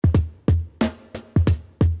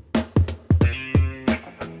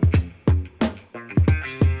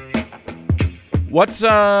What's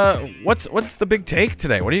the big take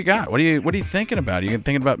today? What do you got? What are you thinking about? Are you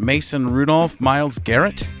thinking about Mason Rudolph, Myles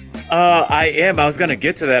Garrett? I am. I was going to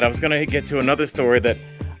get to that. I was going to get to another story that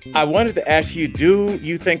I wanted to ask you. Do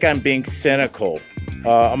you think I'm being cynical?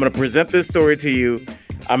 I'm going to present this story to you.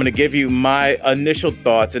 I'm going to give you my initial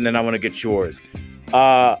thoughts, and then I want to get yours.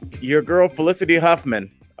 Your girl, Felicity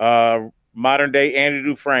Huffman, modern day Andy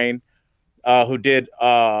Dufresne, who did,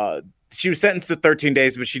 she was sentenced to 13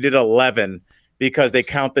 days, but she did 11 because they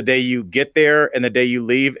count the day you get there and the day you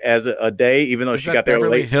leave as a day, even though she got there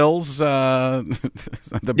Beverly late. Hills,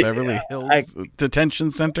 the Beverly Hills Detention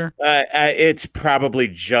Center? It's probably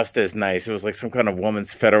just as nice. It was like some kind of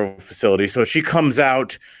woman's federal facility. So she comes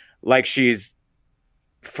out like she's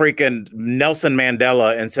freaking Nelson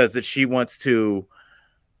Mandela and says that she wants to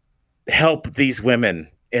help these women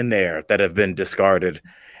in there that have been discarded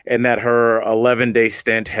and that her 11-day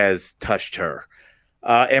stint has touched her.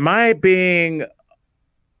 Am I being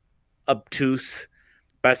obtuse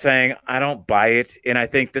by saying I don't buy it? And I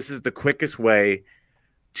think this is the quickest way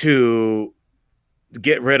to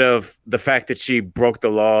get rid of the fact that she broke the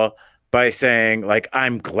law by saying, like,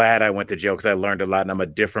 I'm glad I went to jail because I learned a lot and I'm a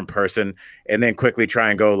different person. And then quickly try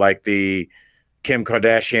and go like the Kim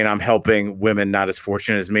Kardashian, I'm helping women not as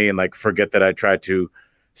fortunate as me, and like forget that I tried to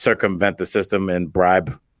circumvent the system and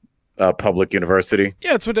bribe public university.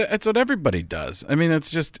 Yeah, it's what everybody does. I mean, it's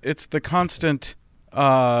the constant,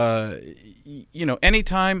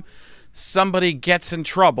 anytime somebody gets in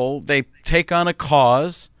trouble, they take on a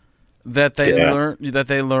cause that they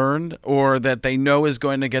learned or that they know is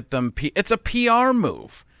going to get them. It's a PR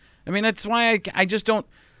move. I mean, it's why I just don't.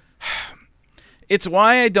 It's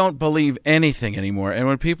why I don't believe anything anymore. And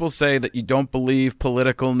when people say that you don't believe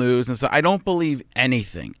political news and stuff, I don't believe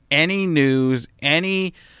anything. Any news,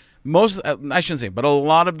 I shouldn't say, but a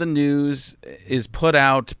lot of the news is put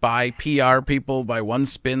out by PR people, by one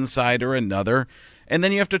spin side or another. And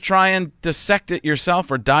then you have to try and dissect it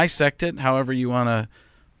yourself or dissect it, however you want to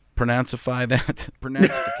pronounceify that,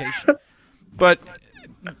 pronunciation. But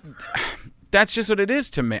that's just what it is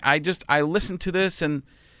to me. I listen to this and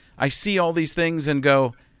I see all these things and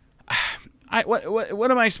go,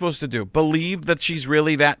 what am I supposed to do? Believe that she's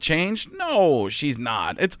really that changed? No, she's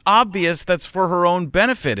not. It's obvious that's for her own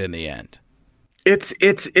benefit in the end. It's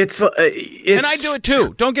and I do it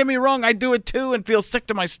too. Don't get me wrong. I do it too and feel sick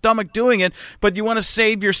to my stomach doing it. But you want to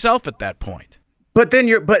save yourself at that point. But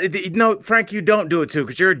Frank, you don't do it too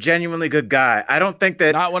because you're a genuinely good guy. I don't think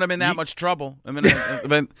that. Not when I'm in that much trouble. I mean,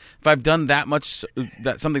 if I've done that much,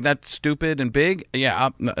 something that stupid and big,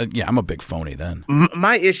 I'm a big phony then.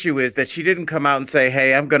 My issue is that she didn't come out and say,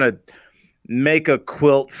 "Hey, I'm gonna make a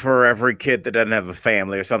quilt for every kid that doesn't have a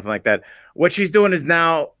family" or something like that. What she's doing is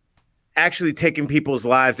now actually taking people's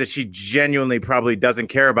lives that she genuinely probably doesn't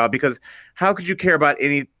care about. Because how could you care about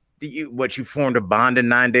what you formed a bond in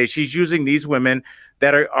 9 days? She's using these women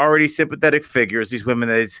that are already sympathetic figures, these women,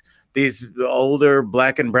 these older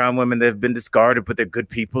black and brown women that have been discarded, but they're good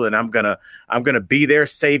people, and I'm gonna be their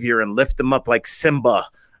savior and lift them up like Simba,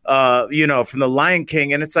 from the Lion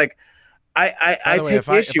King. And it's like, I take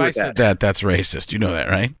issue with that. Said that, that's racist. You know that,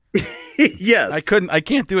 right? Yes. I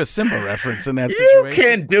can't do a Simba reference in that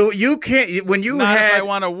situation. You can't when you Not if I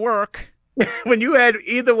want to work. When you had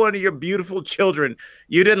either one of your beautiful children,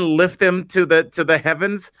 you didn't lift them to the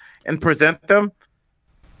heavens and present them?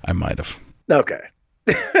 I might have. Okay.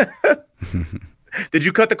 Did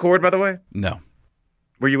you cut the cord, by the way? No.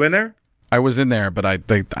 Were you in there? I was in there, but I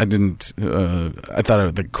didn't. I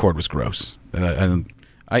thought the cord was gross.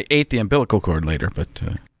 I ate the umbilical cord later, but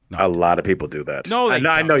a lot of people do that. No,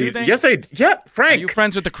 I know you. Yes, Frank. Are you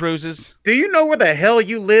friends with the Cruises? Do you know where the hell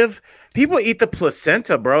you live? People eat the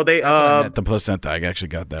placenta, bro. That's what I meant, the placenta. I actually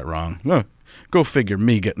got that wrong. Go figure.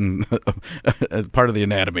 Me getting part of the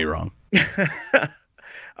anatomy wrong.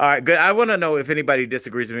 All right, good. I want to know if anybody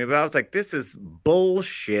disagrees with me, but I was like, this is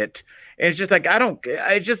bullshit. And it's just like,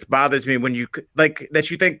 it just bothers me when you like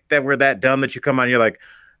that you think that we're that dumb that you come on, you're like,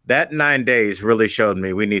 that 9 days really showed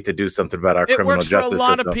me we need to do something about our criminal justice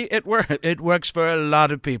system. It works for a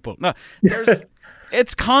lot of people. No,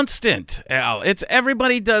 it's constant, Al. It's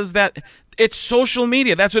everybody does that. It's social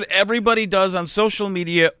media. That's what everybody does on social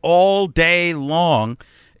media all day long.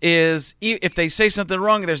 Is if they say something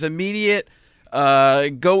wrong, there's immediate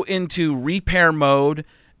go into repair mode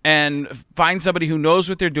and find somebody who knows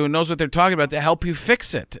what they're doing, knows what they're talking about to help you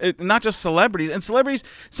fix it. Not just celebrities. And celebrities,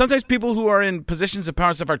 sometimes people who are in positions of power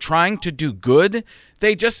and stuff are trying to do good.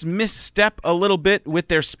 They just misstep a little bit with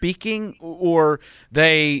their speaking, or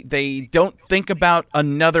they don't think about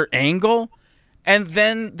another angle. and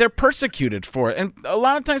then they're persecuted for it. And a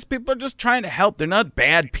lot of times people are just trying to help. They're not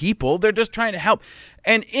bad people. They're just trying to help.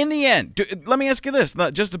 And in the end, let me ask you this,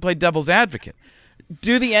 just to play devil's advocate.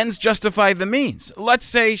 Do the ends justify the means? Let's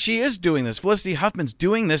say she is doing this. Felicity Huffman's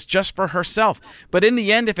doing this just for herself. But in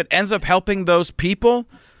the end, if it ends up helping those people,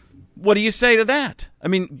 what do you say to that? I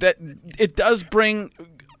mean, that it does bring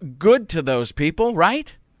good to those people,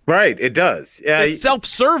 right? Right, it does. Yeah, it's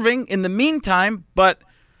self-serving in the meantime, but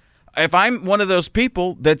if I'm one of those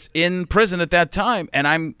people that's in prison at that time,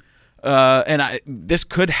 and this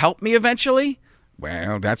could help me eventually,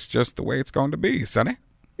 well, that's just the way it's going to be, Sonny.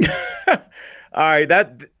 All right,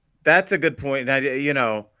 that's a good point.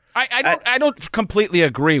 I don't completely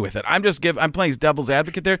agree with it. I'm playing devil's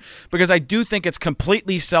advocate there because I do think it's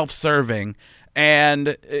completely self-serving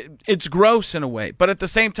and it's gross in a way. But at the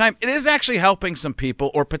same time, it is actually helping some people,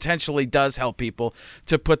 or potentially does help people,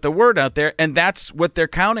 to put the word out there, and that's what they're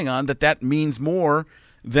counting on. That means more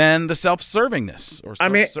than the self-servingness or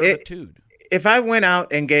self-servitude. If I went out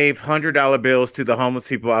and gave $100 bills to the homeless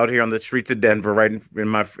people out here on the streets of Denver, right in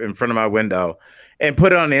front of my window, and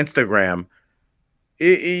put it on Instagram,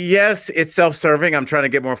 yes, it's self-serving. I'm trying to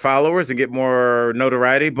get more followers and get more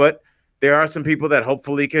notoriety, but there are some people that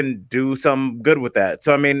hopefully can do some good with that.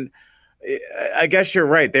 So, I mean, I guess you're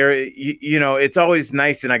right. It's always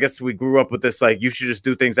nice, and I guess we grew up with this, like, you should just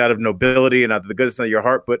do things out of nobility and out of the goodness of your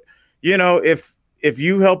heart. But, if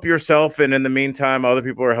you help yourself and in the meantime other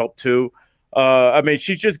people are helped too, I mean,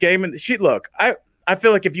 she's just gaming. I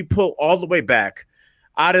feel like if you pull all the way back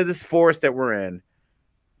out of this forest that we're in,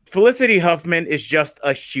 Felicity Huffman is just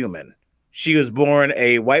a human. She was born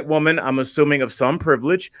a white woman, I'm assuming of some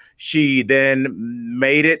privilege. She then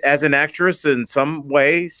made it as an actress in some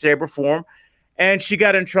way, shape, or form, and she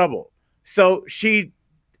got in trouble. So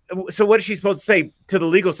what is she supposed to say to the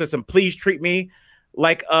legal system? Please treat me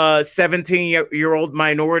like a 17-year-old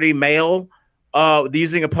minority male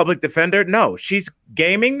using a public defender? No, she's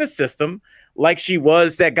gaming the system like she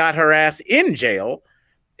was that got her ass in jail,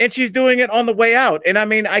 and she's doing it on the way out. And I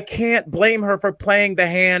mean, I can't blame her for playing the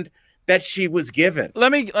hand that she was given.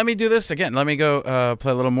 Let me do this again. Let me go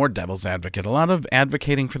play a little more devil's advocate. A lot of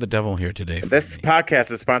advocating for the devil here today. This podcast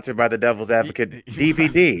is sponsored by the Devil's Advocate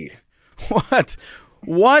DVD.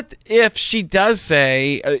 What if she does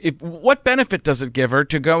say, what benefit does it give her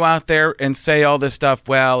to go out there and say all this stuff?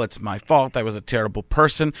 Well, it's my fault. I was a terrible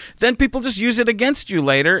person. Then people just use it against you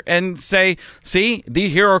later and say, see,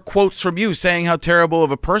 here are quotes from you saying how terrible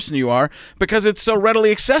of a person you are because it's so readily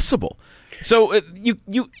accessible. So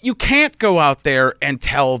you can't go out there and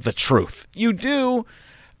tell the truth. You do,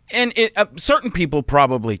 and certain people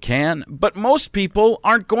probably can, but most people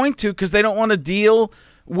aren't going to because they don't want to deal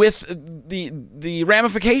with the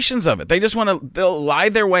ramifications of it. They just they'll lie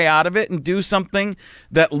their way out of it and do something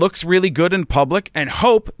that looks really good in public and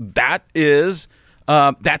hope that tips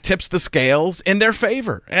the scales in their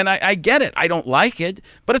favor. And I get it. I don't like it,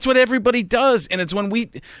 but it's what everybody does. And it's when we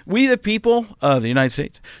the people of the United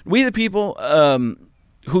States, we the people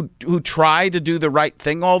who try to do the right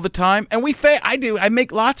thing all the time, and we fail. I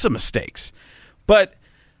make lots of mistakes. But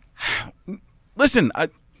listen, I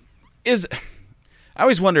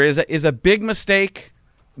always wonder, is a big mistake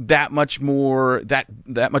that much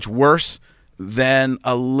worse than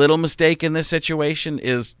a little mistake in this situation?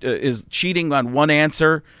 Is cheating on one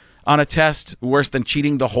answer on a test worse than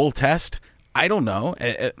cheating the whole test? I don't know.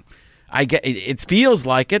 It feels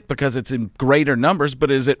like it because it's in greater numbers, but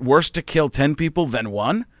is it worse to kill 10 people than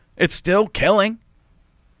one? It's still killing.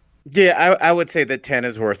 Yeah, I would say that 10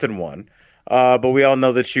 is worse than one. But we all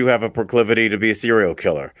know that you have a proclivity to be a serial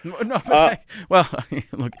killer. No,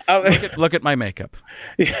 look at my makeup.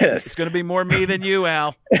 Yes, it's going to be more me than you,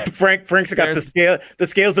 Al. Frank's got the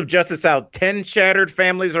scales of justice out. 10 shattered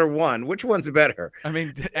families or one. Which one's better? I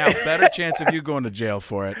mean, Al, better chance of you going to jail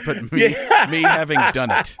for it, but me having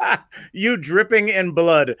done it. You dripping in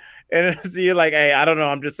blood. And you're like, hey, I don't know.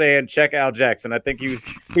 I'm just saying, check Al Jackson. I think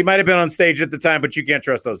he might have been on stage at the time, but you can't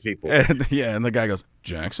trust those people. And the guy goes,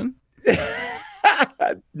 Jackson?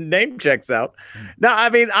 Name checks out. Now, I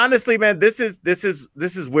mean, honestly, man, this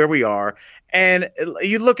is where we are, and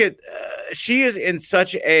you look at she is in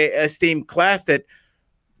such a esteemed class that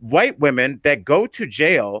white women that go to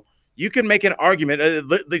jail, you can make an argument.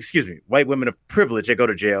 White women of privilege that go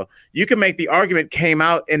to jail, you can make the argument came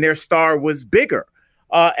out and their star was bigger.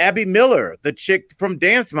 Abby Miller, the chick from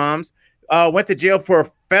Dance Moms, went to jail for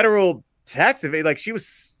a federal tax evasion. Like she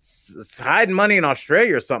was hiding money in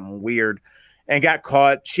Australia or something weird and got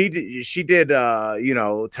caught. She did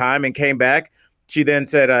time and came back. She then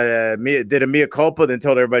said did a mea culpa, then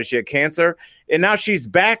told everybody she had cancer, and now she's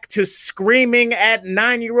back to screaming at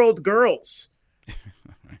 9-year-old girls.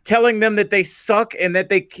 telling them that they suck and that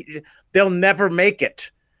they'll never make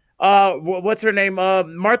it. What's her name?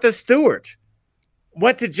 Martha Stewart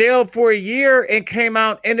went to jail for a year and came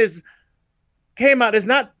out as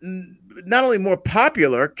not only more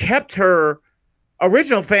popular, kept her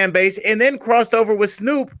original fan base, and then crossed over with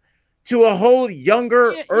Snoop to a whole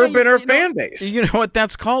younger, urbaner fan base. You know what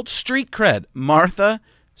that's called? Street cred. Martha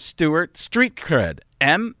Stewart street cred.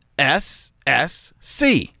 MSSC.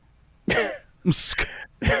 No.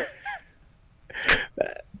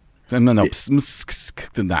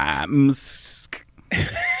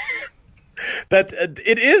 That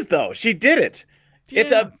it is though. She did it.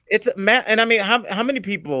 Yeah. And I mean, how many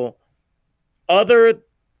people, how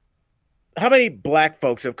many black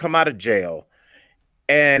folks have come out of jail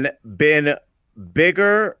and been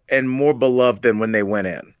bigger and more beloved than when they went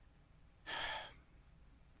in?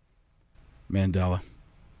 Mandela.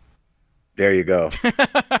 There you go.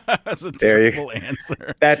 That's a terrible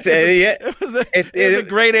answer. That's it. It was a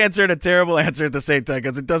great answer and a terrible answer at the same time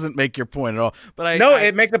because it doesn't make your point at all. But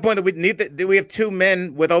it makes the point that we have two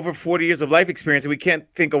men with over 40 years of life experience, and we can't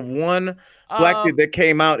think of one black dude that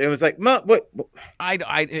came out and was like, what?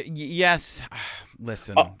 Yes.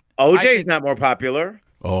 Listen, OJ's not more popular.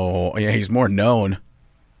 Oh yeah, he's more known,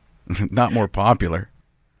 not more popular.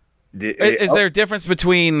 Is there a difference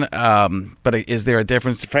between is there a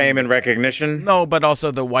difference fame and recognition? No, but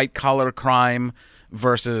also the white collar crime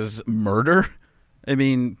versus murder. I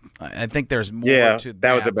mean, I think there's more to that.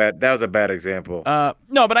 That was a bad example.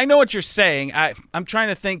 No, but I know what you're saying. I'm trying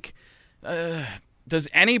to think. Has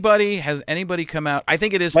anybody come out? I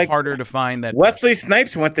think it is harder to find that. Wesley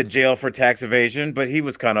Snipes went to jail for tax evasion, but he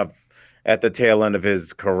was kind of at the tail end of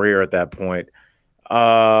his career at that point.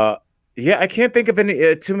 Yeah, I can't think of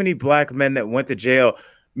too many black men that went to jail.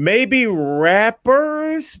 Maybe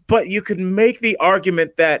rappers, but you could make the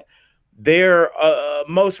argument that they're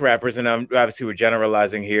most rappers, and obviously we're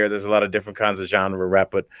generalizing here. There's a lot of different kinds of genre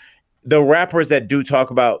rap, but the rappers that do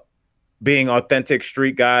talk about being authentic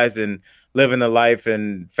street guys and living the life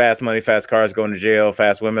and fast money, fast cars, going to jail,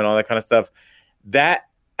 fast women, all that kind of stuff. That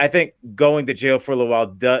I think going to jail for a little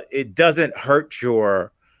while it doesn't hurt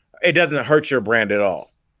your brand at all.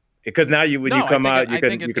 Because now you can rap about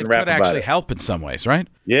it. It could actually help in some ways, right?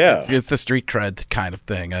 Yeah, it's the street cred kind of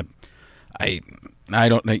thing. I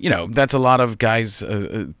don't know. You know, that's a lot of guys,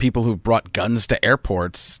 people who've brought guns to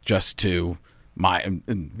airports just to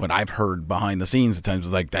what I've heard behind the scenes at times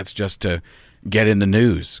is like that's just to get in the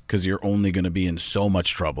news because you're only going to be in so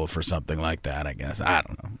much trouble for something like that. I guess I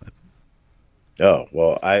don't know. Oh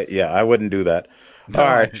well, I wouldn't do that. No. All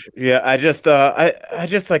right, yeah, I just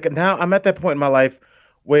like now I'm at that point in my life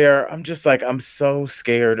where I'm just like, I'm so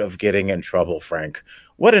scared of getting in trouble, Frank.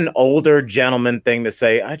 What an older gentleman thing to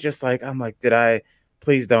say.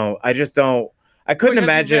 Please don't. I couldn't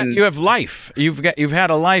imagine. You have life. You've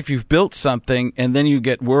had a life. You've built something, and then you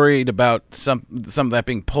get worried about some of that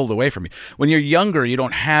being pulled away from you. When you're younger, you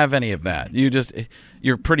don't have any of that.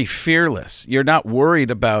 You're pretty fearless. You're not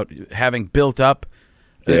worried about having built up,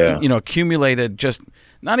 accumulated just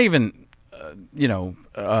not even,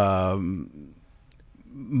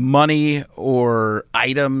 money or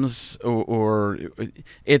items or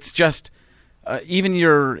it's just even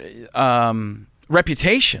your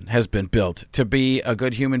reputation has been built to be a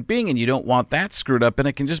good human being, and you don't want that screwed up, and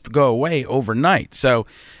it can just go away overnight. So,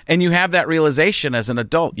 and you have that realization as an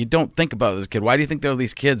adult. You don't think about this kid. Why do you think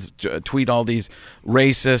these kids tweet all these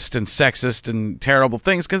racist and sexist and terrible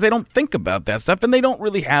things? Because they don't think about that stuff, and they don't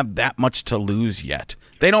really have that much to lose yet.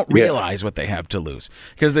 They don't realize what they have to lose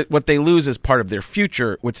because what they lose is part of their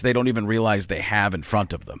future, which they don't even realize they have in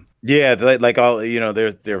front of them. Yeah, like all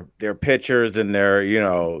their pictures and their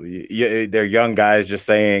they're young guys just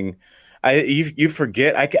saying, you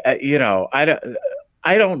forget I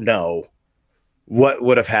don't know what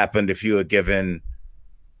would have happened if you had given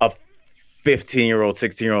a 15-year-old,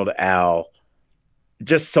 16-year-old Al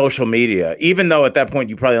just social media, even though at that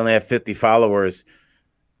point you probably only have 50 followers.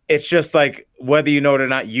 It's just like whether you know it or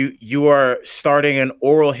not, you are starting an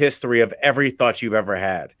oral history of every thought you've ever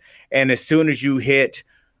had, and as soon as you hit.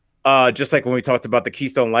 Just like when we talked about the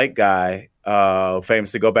Keystone Light guy,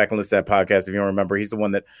 famously, go back and listen to that podcast if you don't remember. He's the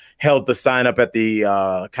one that held the sign up at the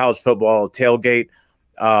college football tailgate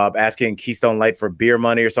asking Keystone Light for beer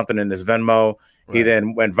money or something in his Venmo. Right. He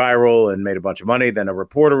then went viral and made a bunch of money. Then a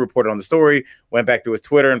reporter reported on the story, went back to his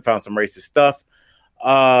Twitter and found some racist stuff.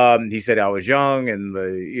 He said I was young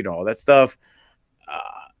and all that stuff.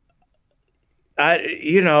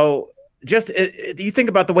 You think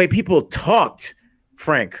about the way people talked,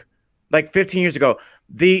 Frank. Like 15 years ago,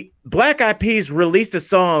 the Black Eyed Peas released a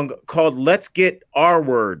song called Let's Get R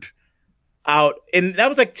Word out, and that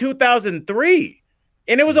was like 2003,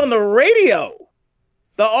 and it was on the radio.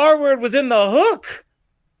 The R word was in the hook.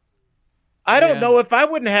 I don't know if I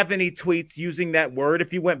wouldn't have any tweets using that word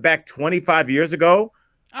if you went back 25 years ago.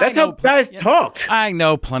 That's how guys talked. I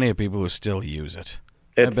know plenty of people who still use it.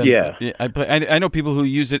 I know people who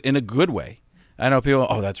use it in a good way. I know people,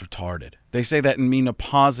 oh, that's retarded. They say that and mean a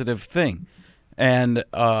positive thing. And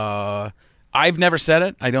I've never said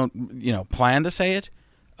it. I don't, plan to say it.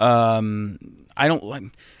 I don't like.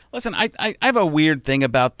 Listen, I have a weird thing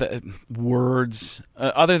about the words.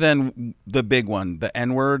 Other than the big one, the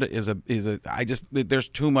N word is a. There's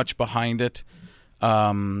too much behind it.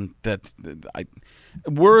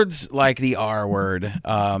 Words like the R word,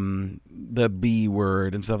 the B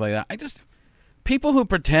word, and stuff like that. People who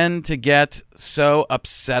pretend to get so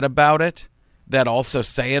upset about it that also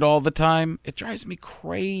say it all the time, it drives me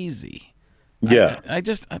crazy. Yeah.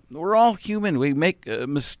 We're all human. We make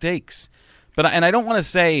mistakes. But I don't want to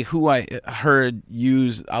say who I heard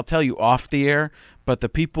use. I'll tell you off the air. But the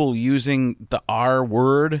people using the R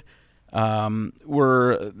word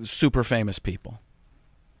were super famous people.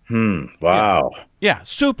 Wow. Yeah,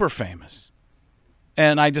 super famous.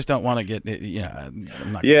 And I just don't want to get.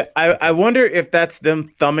 I wonder if that's them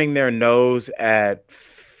thumbing their nose at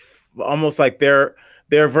almost like their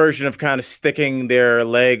version of kind of sticking their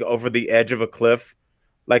leg over the edge of a cliff.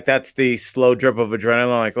 Like that's the slow drip of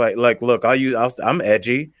adrenaline. Like, look, I'm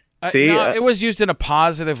edgy. See, it was used in a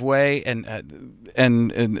positive way, and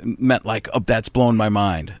meant like, oh, that's blown my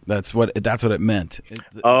mind. That's what it meant.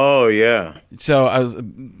 Oh yeah. So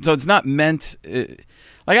it's not meant.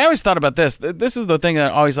 Like I always thought about this. This was the thing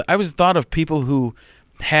that I always thought of people who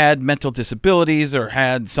had mental disabilities or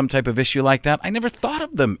had some type of issue like that. I never thought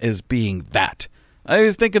of them as being that. I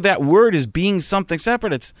always think of that word as being something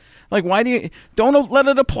separate. It's like, why don't let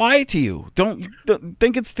it apply to you? Don't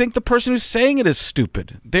think the person who's saying it is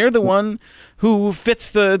stupid. They're the one who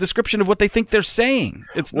fits the description of what they think they're saying.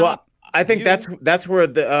 It's not. I think that's where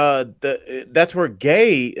that's where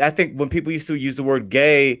gay. I think when people used to use the word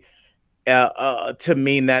gay to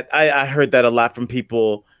mean that, I heard that a lot from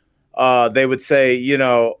people. They would say,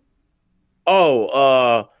 the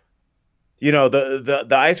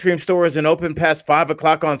ice cream store isn't open past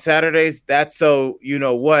 5:00 on Saturdays. That's so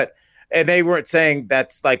what, and they weren't saying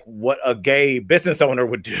that's like what a gay business owner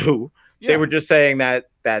would do. Yeah. They were just saying that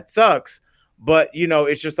sucks. But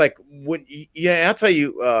it's just like when I'll tell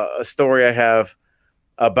you a story I have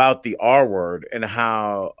about the R word and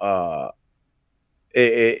how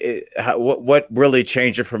what really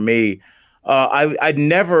changed it for me. I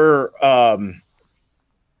never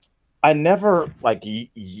like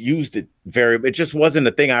used it it just wasn't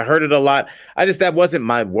a thing. I heard it a lot. That wasn't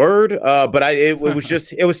my word. But it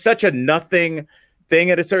was such a nothing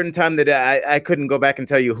thing at a certain time that I couldn't go back and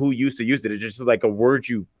tell you who used to use it. It's just like a word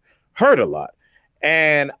you heard a lot.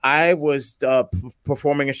 And I was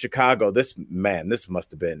performing in Chicago. This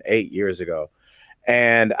must have been 8 years ago.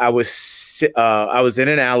 And I was in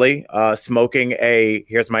an alley smoking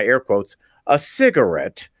here's my air quotes, a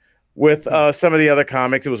cigarette with some of the other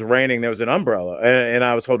comics. It was raining. There was an umbrella, and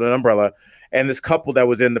I was holding an umbrella. And this couple that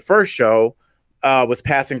was in the first show was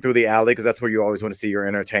passing through the alley because that's where you always want to see your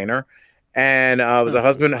entertainer. And it was a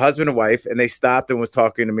husband and wife, and they stopped and was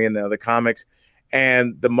talking to me and the other comics.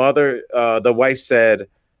 And the wife said,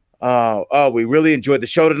 "Oh, we really enjoyed the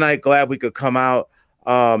show tonight. Glad we could come out.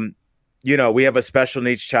 We have a special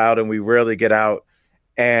needs child, and we rarely get out."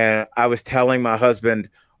 And I was telling my husband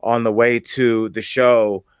on the way to the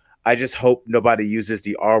show, I just hope nobody uses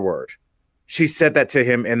the R word. She said that to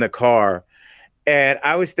him in the car. And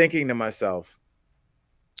I was thinking to myself,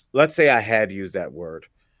 let's say I had used that word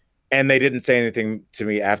and they didn't say anything to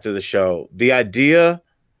me after the show. The idea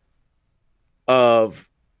of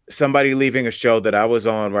somebody leaving a show that I was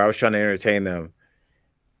on where I was trying to entertain them,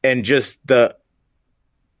 and just the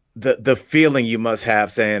feeling you must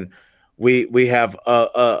have saying, we have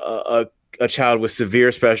a child with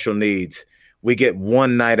severe special needs. We get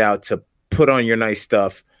one night out to put on your nice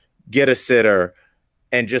stuff, get a sitter,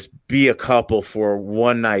 and just be a couple for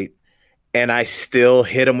one night. And I still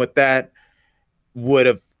hit him with that. Would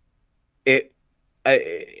have it?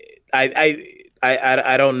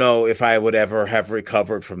 I don't know if I would ever have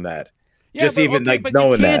recovered from that. Yeah, but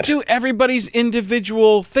knowing that. You can't do everybody's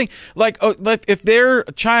individual thing. Like if their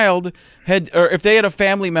child if they had a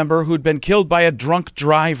family member who'd been killed by a drunk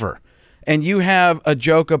driver, and you have a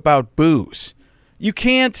joke about booze, you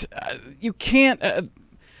can't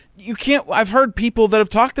you can't. I've heard people that have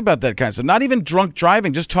talked about that kind of stuff. Not even drunk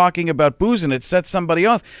driving, just talking about booze, and it sets somebody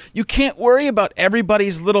off. You can't worry about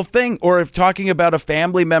everybody's little thing, or if talking about a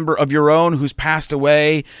family member of your own who's passed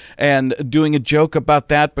away and doing a joke about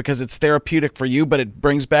that because it's therapeutic for you, but it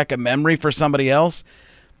brings back a memory for somebody else.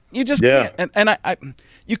 You just can't. And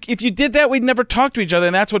if you did that, we'd never talk to each other,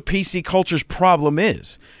 and that's what PC culture's problem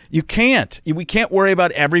is. You can't. We can't worry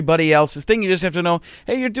about everybody else's thing. You just have to know,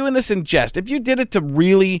 hey, you're doing this in jest. If you did it to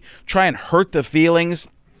really try and hurt the feelings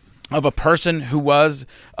of a person who was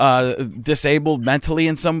disabled mentally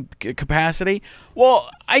in some capacity, well,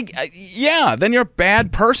 then you're a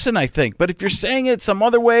bad person, I think. But if you're saying it some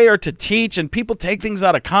other way or to teach, and people take things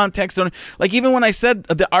out of context, like even when I said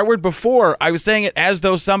the R word before, I was saying it as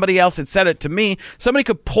though somebody else had said it to me. Somebody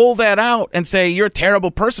could pull that out and say, you're a terrible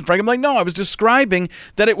person, Frank. I'm like, no, I was describing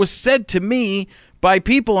that it was said to me by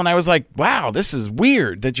people, and I was like, wow, this is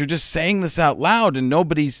weird that you're just saying this out loud and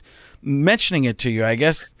nobody's mentioning it to you. I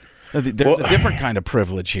guess there's a different kind of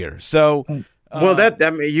privilege here. So,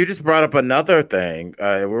 you just brought up another thing.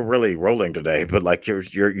 We're really rolling today, but like you're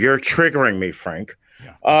triggering me, Frank.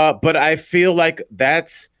 Yeah. But I feel like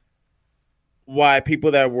that's why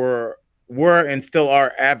people that were and still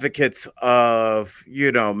are advocates of,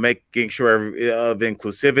 making sure of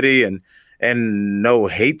inclusivity and no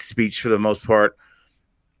hate speech for the most part.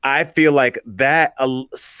 I feel like that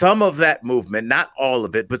some of that movement, not all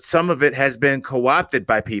of it, but some of it has been co-opted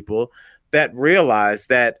by people that realize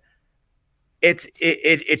that it's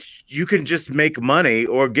you can just make money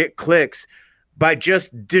or get clicks by just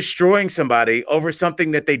destroying somebody over something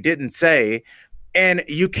that they didn't say, and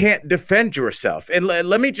you can't defend yourself. And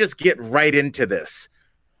let me just get right into this.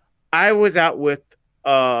 I was out with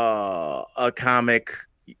a comic.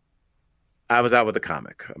 I'm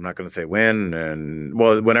not going to say when, and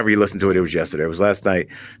whenever you listen to it, it was yesterday. It was last night.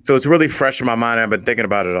 So it's really fresh in my mind. I've been thinking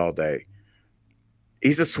about it all day.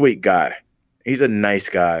 He's a sweet guy. He's a nice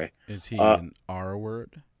guy. Is he an R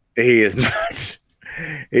word? He is not.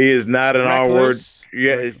 He is not an R word.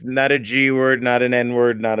 Yeah, it's not a G word, not an N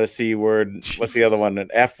word, not a C word. Jeez. What's the other one? An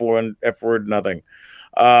F word, nothing.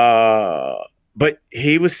 But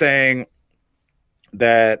he was saying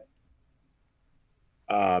that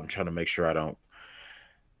I'm trying to make sure I don't.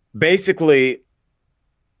 Basically,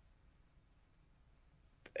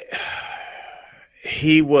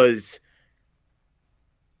 he was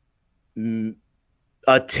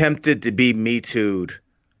attempted to be Me Too'd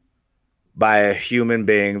by a human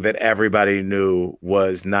being that everybody knew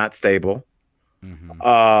was not stable,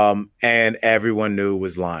 and everyone knew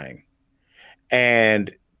was lying.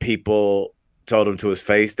 And people told him to his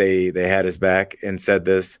face. They had his back and said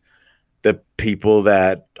this. The people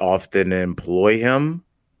that often employ him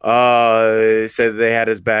said they had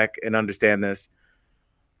his back and understand this.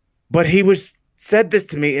 But he said this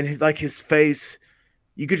to me, and his face,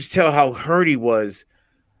 you could just tell how hurt he was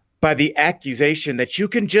by the accusation that you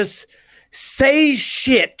can just say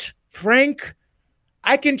shit, Frank.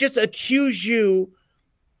 I can just accuse you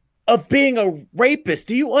of being a rapist.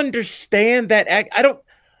 Do you understand that?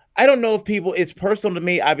 I don't know if people, it's personal to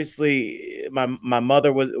me. Obviously, my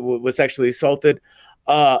mother was sexually assaulted.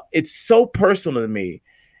 It's so personal to me.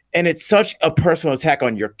 And it's such a personal attack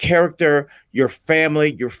on your character, your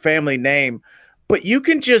family name. But you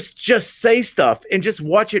can just say stuff and just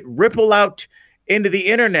watch it ripple out into the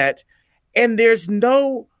internet. And there's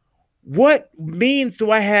no, what means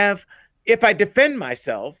do I have if I defend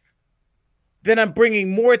myself? Then I'm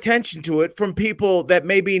bringing more attention to it from people that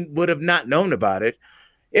maybe would have not known about it.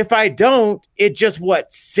 If I don't, it just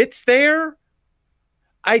sits there?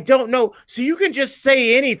 I don't know. So you can just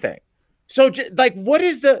say anything. So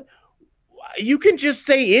you can just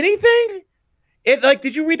say anything?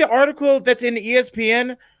 Did you read the article that's in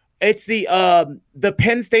ESPN? It's the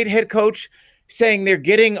Penn State head coach saying they're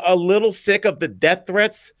getting a little sick of the death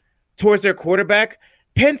threats towards their quarterback.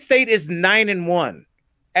 Penn State is 9-1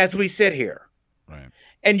 as we sit here. Right.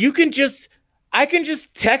 And I can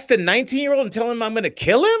just text a 19-year-old and tell him I'm going to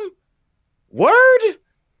kill him? Word?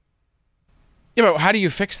 Yeah, but how do you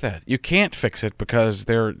fix that? You can't fix it because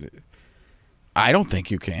I don't think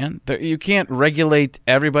you can. You can't regulate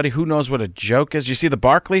everybody. Who knows what a joke is? You see the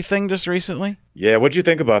Barkley thing just recently? Yeah, what'd you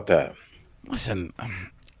think about that? Listen,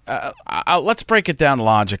 let's break it down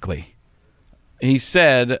logically. He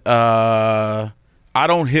said, I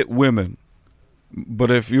don't hit women, but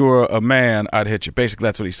if you were a man, I'd hit you. Basically,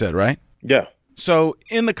 that's what he said, right? Yeah. So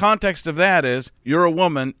in the context of that is, you're a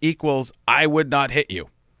woman equals I would not hit you.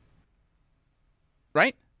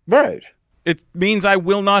 Right? Right. It means I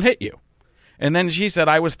will not hit you. And then she said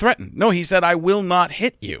I was threatened. No, he said I will not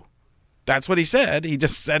hit you. That's what he said. He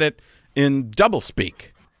just said it in double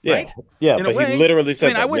speak. Yeah, right? yeah, In a but he way. literally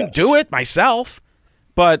said I that. wouldn't Yes. do it myself,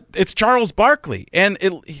 but it's Charles Barkley, and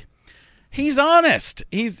he's honest.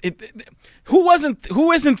 Who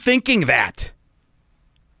isn't thinking that?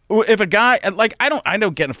 If a guy like I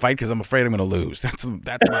don't get in a fight because I'm afraid I'm going to lose. That's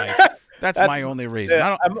my only reason.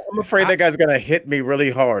 Yeah, I'm afraid that guy's gonna hit me really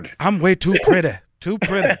hard. I'm way too pretty, too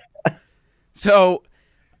pretty. So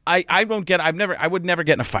I would never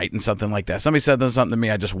get in a fight in something like that. Somebody said something to me,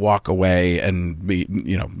 I just walk away and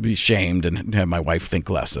be shamed and have my wife think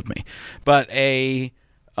less of me. But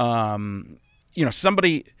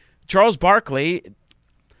somebody, Charles Barkley,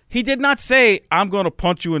 he did not say, I'm going to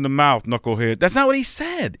punch you in the mouth, knucklehead. That's not what he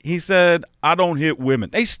said. He said, I don't hit women.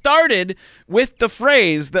 They started with the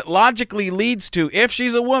phrase that logically leads to, if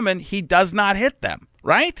she's a woman, he does not hit them,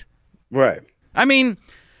 right? Right. I mean,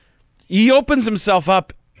 he opens himself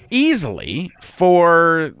up easily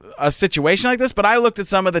for a situation like this, but I looked at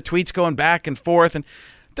some of the tweets going back and forth, and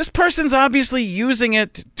this person's obviously using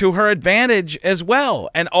it to her advantage as well.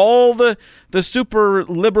 And all the super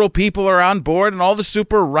liberal people are on board, and all the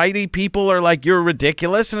super righty people are like, you're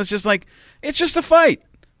ridiculous. And it's just like, it's just a fight.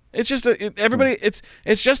 It's just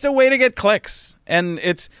it's just a way to get clicks. And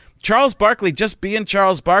it's Charles Barkley just being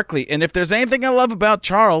Charles Barkley. And if there's anything I love about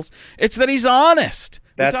Charles, it's that he's honest.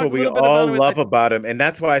 That's what we all love about him. And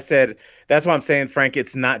that's why I'm saying, Frank,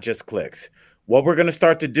 it's not just clicks. What we're going to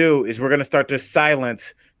start to do is we're going to start to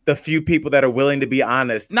silence the few people that are willing to be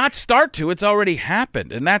honest. Not start to, it's already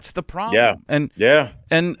happened. And that's the problem. Yeah.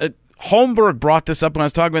 And Holmberg brought this up when I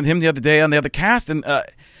was talking with him the other day on the other cast. And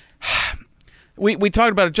we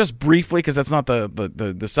talked about it just briefly because that's not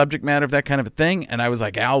the subject matter of that kind of a thing. And I was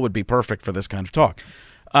like, Al would be perfect for this kind of talk.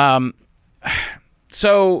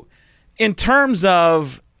 So in terms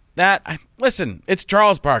of that, listen, it's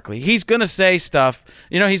Charles Barkley. He's going to say stuff.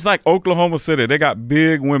 He's like Oklahoma City. They got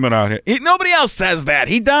big women out here. Nobody else says that.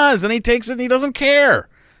 He does, and he takes it and he doesn't care.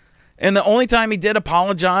 And the only time he did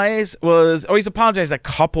apologize he's apologized a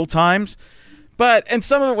couple times. And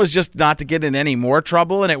some of it was just not to get in any more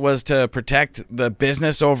trouble, and it was to protect the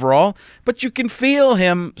business overall. But you can feel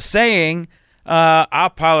him saying, I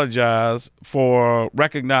apologize for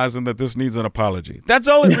recognizing that this needs an apology. That's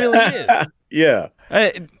all it really is. Yeah.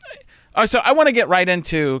 So I want to get right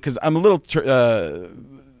into, because I'm a little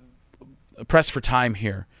pressed for time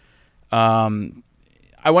here.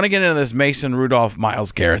 I want to get into this Mason Rudolph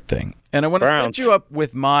Myles Garrett thing, and I want to set you up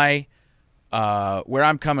with my where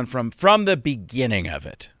I'm coming from the beginning of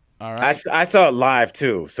it. All right, I saw it live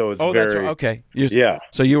too, so it's very that's okay. Yeah.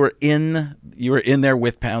 So you were in there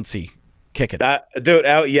with Pouncey kicking, dude.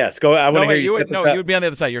 Yes, go. I want to hear you. You would be on the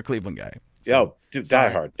other side. You're a Cleveland guy. So, dude, die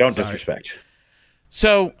hard. Don't disrespect.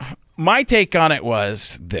 So my take on it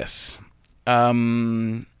was this,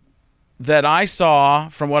 that I saw,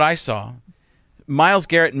 from what I saw, Myles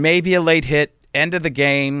Garrett, maybe a late hit, end of the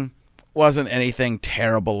game, wasn't anything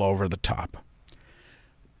terrible over the top.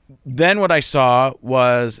 Then what I saw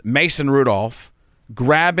was Mason Rudolph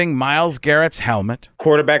grabbing Myles Garrett's helmet.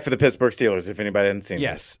 Quarterback for the Pittsburgh Steelers, if anybody hadn't seen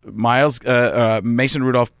this. Mason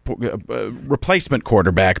Rudolph, replacement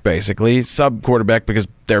quarterback, basically. Sub-quarterback, because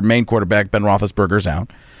their main quarterback, Ben Roethlisberger's out,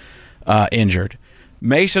 injured.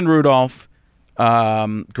 Mason Rudolph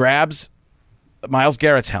grabs Myles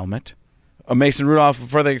Garrett's helmet. Mason Rudolph,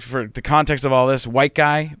 for the context of all this, white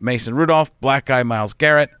guy, Mason Rudolph, black guy, Myles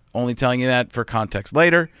Garrett. Only telling you that for context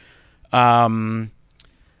later. And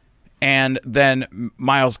then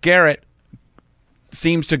Myles Garrett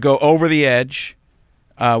seems to go over the edge.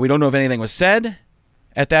 We don't know if anything was said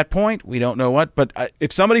at that point. We don't know what. But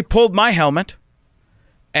if somebody pulled my helmet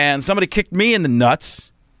and somebody kicked me in the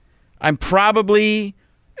nuts, I'm probably,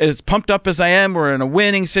 as pumped up as I am, we're in a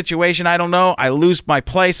winning situation. I don't know. I lose my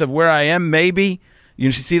place of where I am, maybe.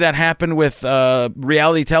 You see that happen with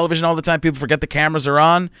reality television all the time. People forget the cameras are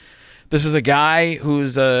on. This is a guy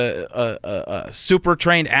who's a super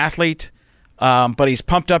trained athlete, but he's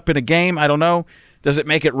pumped up in a game. I don't know. Does it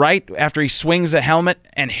make it right after he swings a helmet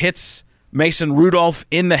and hits Mason Rudolph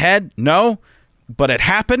in the head? No, but it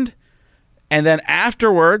happened. And then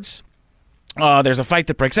afterwards, there's a fight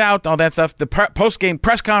that breaks out, all that stuff. The post-game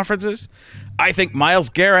press conferences, I think Myles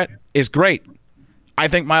Garrett is great. I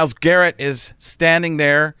think Myles Garrett is standing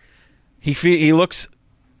there. He looks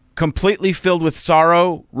completely filled with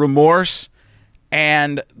sorrow, remorse,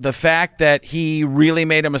 and the fact that he really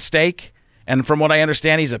made a mistake. And from what I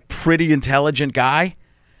understand, he's a pretty intelligent guy.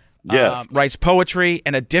 Yes. Writes poetry,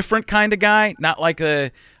 and a different kind of guy. Not like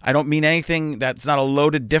I don't mean anything that's not a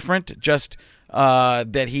loaded different, just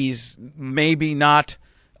that he's maybe not,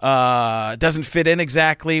 doesn't fit in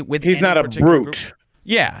exactly with He's not a brute. Group.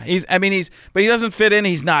 Yeah, but he doesn't fit in.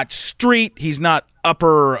 He's not street. He's not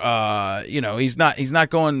upper, he's not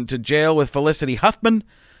going to jail with Felicity Huffman.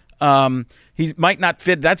 He might not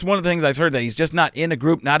fit. That's one of the things I've heard, that he's just not in a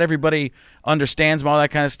group. Not everybody understands him, all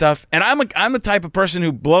that kind of stuff. And I'm the type of person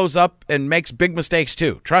who blows up and makes big mistakes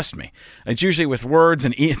too. Trust me. It's usually with words,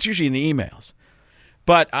 and it's usually in the emails.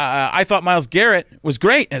 But I thought Myles Garrett was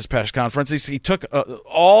great in his press conference. He took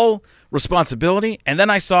all responsibility. And then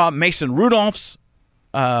I saw Mason Rudolph's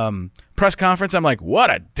press conference. I'm like, what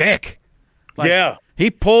a dick. Yeah.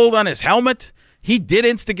 He pulled on his helmet. He did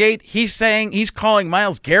instigate. He's calling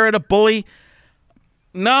Myles Garrett a bully.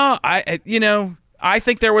 No, I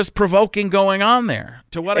think there was provoking going on there.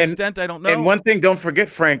 To what extent, I don't know. And one thing, don't forget,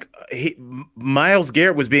 Frank, Myles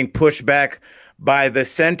Garrett was being pushed back by the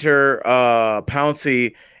center,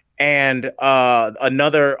 Pouncey, and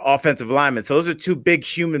another offensive lineman. So those are two big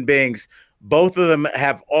human beings. Both of them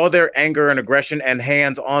have all their anger and aggression and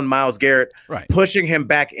hands on Myles Garrett, right, pushing him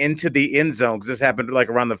back into the end zone, because this happened like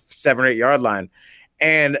around the 7 or 8 yard line.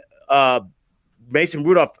 And Mason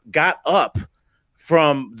Rudolph got up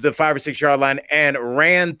from the 5 or 6 yard line and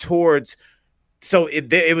ran towards. So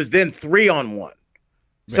it was then 3-on-1.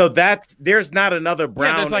 So there's not another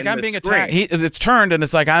Brown. Yeah, it's like I'm being attacked. It's turned, and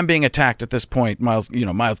it's like I'm being attacked at this point. Myles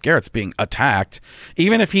Garrett's being attacked.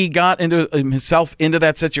 Even if he got himself into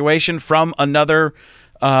that situation from another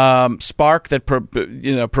spark that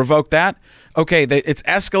provoked that. Okay, it's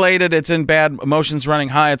escalated. It's in bad emotions running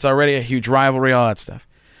high. It's already a huge rivalry, all that stuff.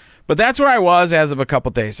 But that's where I was as of a couple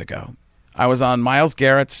days ago. I was on Myles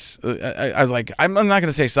Garrett's. I was like, I'm not going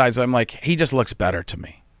to say sides. I'm like, he just looks better to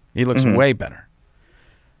me. He looks way better.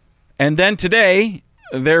 And then today,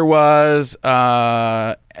 there was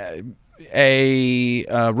a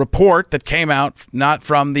report that came out, not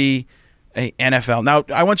from the NFL. Now,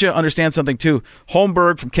 I want you to understand something, too.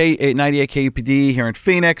 Holmberg from K98 KUPD here in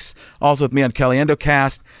Phoenix, also with me on Kelly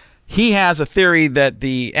Endocast, he has a theory that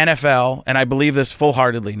the NFL, and I believe this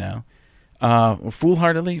full-heartedly now,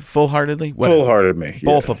 full-heartedly, whatever, full-heartedly,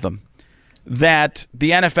 both of them, that the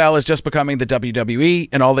NFL is just becoming the WWE,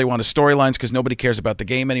 and all they want is storylines because nobody cares about the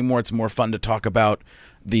game anymore. It's more fun to talk about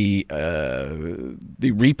the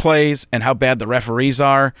replays and how bad the referees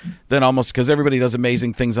are than almost, because everybody does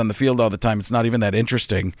amazing things on the field all the time. It's not even that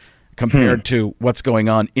interesting compared to what's going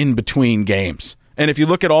on in between games. And if you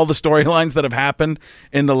look at all the storylines that have happened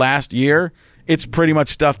in the last year, it's pretty much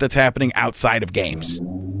stuff that's happening outside of games.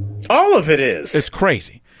 All of it is. It's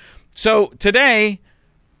crazy. So today,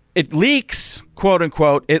 it leaks, quote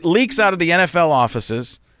unquote, it leaks out of the NFL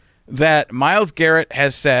offices that Myles Garrett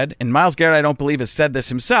has said, and Myles Garrett, I don't believe, has said this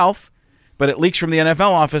himself, but it leaks from the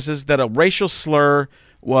NFL offices that a racial slur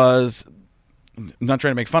was, I'm not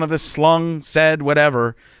trying to make fun of this, slung, said,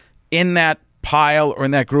 whatever, in that pile or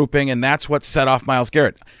in that grouping, and that's what set off Myles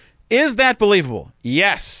Garrett. Is that believable?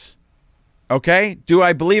 Yes. Okay. Do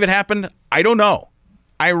I believe it happened? I don't know.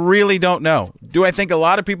 I really don't know. Do I think a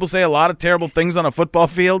lot of people say a lot of terrible things on a football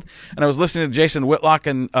field? And I was listening to Jason Whitlock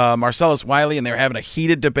and Marcellus Wiley, and they were having a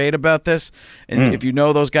heated debate about this. And if you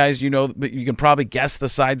know those guys, you can probably guess the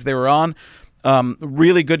sides they were on.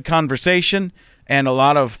 Really good conversation and a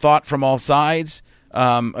lot of thought from all sides.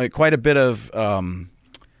 Quite a bit of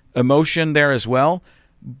emotion there as well.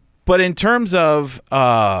 But in terms of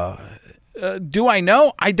do I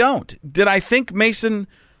know? I don't. Did I think Mason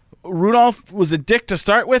Rudolph was a dick to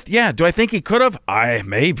start with? Yeah. Do I think he could have?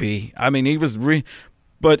 Maybe. I mean, he was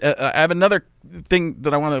but I have another thing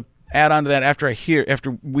that I want to add on to that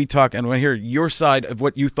after we talk, and I want to hear your side of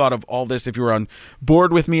what you thought of all this, if you were on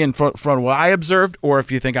board with me in front of what I observed, or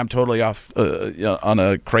if you think I'm totally off on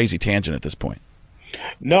a crazy tangent at this point.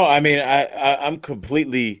 No, I mean, I'm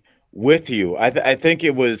completely with you. I think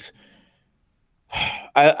it was,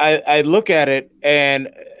 I look at it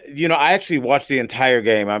and, I actually watched the entire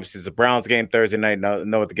game. Obviously, it's a Browns game Thursday night.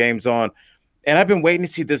 Know what the game's on, and I've been waiting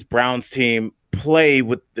to see this Browns team play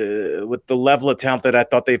with the level of talent that I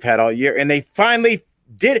thought they've had all year, and they finally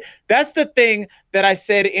did. That's the thing that I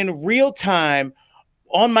said in real time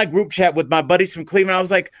on my group chat with my buddies from Cleveland. I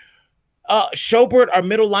was like, Schobert, our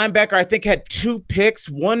middle linebacker, I think had 2 picks,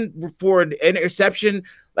 one for an interception,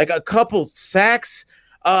 like a couple sacks.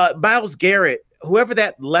 Myles Garrett, whoever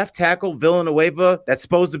that left tackle, Villanueva, that's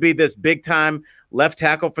supposed to be this big-time left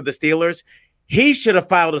tackle for the Steelers, he should have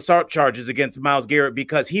filed assault charges against Myles Garrett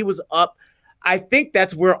because he was up. I think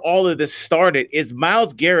that's where all of this started, is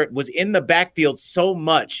Myles Garrett was in the backfield so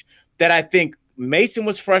much that I think Mason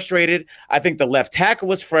was frustrated. I think the left tackle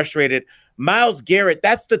was frustrated. Myles Garrett,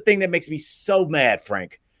 that's the thing that makes me so mad,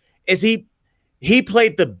 Frank, is he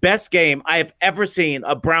played the best game I have ever seen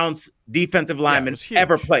a Browns defensive lineman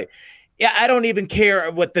ever play. Yeah, I don't even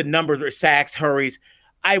care what the numbers are, sacks, hurries.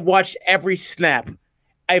 I watched every snap.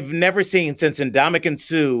 I've never seen since Ndamukong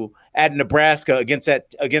Suh at Nebraska against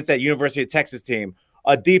that University of Texas team,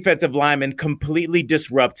 a defensive lineman completely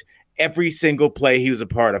disrupt every single play he was a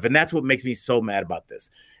part of. And that's what makes me so mad about this.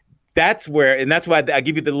 That's why I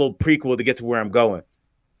give you the little prequel to get to where I'm going.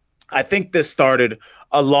 I think this started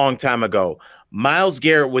a long time ago. Myles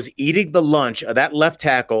Garrett was eating the lunch of that left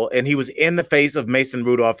tackle, and he was in the face of Mason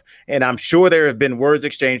Rudolph. And I'm sure there have been words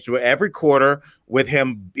exchanged through every quarter with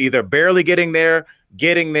him either barely getting there,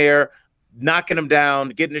 knocking him down,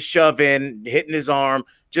 getting a shove in, hitting his arm,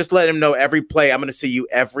 just letting him know every play, I'm going to see you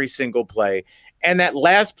every single play. And that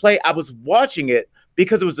last play, I was watching it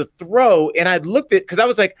because it was a throw, and I looked at because I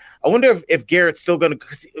was like, I wonder if Garrett's still going to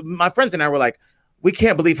 – my friends and I were like, we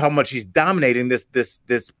can't believe how much he's dominating this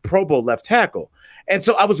Pro Bowl left tackle. And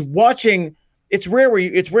so I was watching. It's rare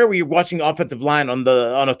where you're watching the offensive line on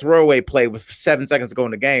a throwaway play with 7 seconds to go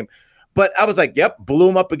in the game. But I was like, yep, blew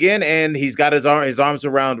him up again, and he's got his arms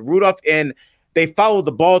around Rudolph, and they followed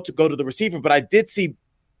the ball to go to the receiver. But I did see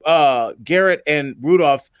Garrett and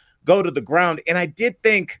Rudolph go to the ground, and I did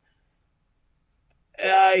think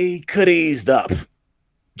he could have eased up.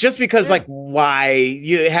 Just because, why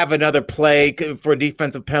you have another play for a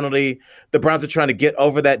defensive penalty? The Browns are trying to get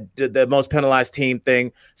over the most penalized team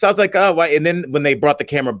thing. So I was like, oh, why? And then when they brought the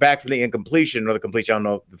camera back from the incompletion or the completion, I don't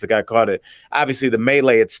know if the guy caught it. Obviously, the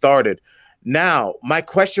melee had started. Now, my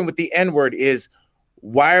question with the N-word is,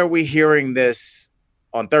 why are we hearing this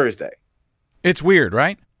on Thursday? It's weird,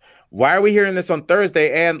 right? Why are we hearing this on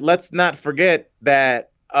Thursday? And let's not forget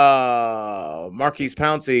that Marquise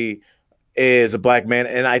Pouncey is a black man,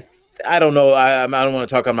 and I don't know. I don't want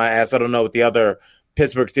to talk on my ass. I don't know what the other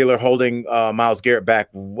Pittsburgh Steeler holding Myles Garrett back.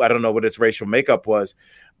 I don't know what his racial makeup was,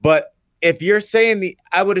 but if you're saying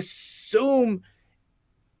I would assume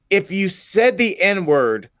if you said the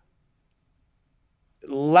N-word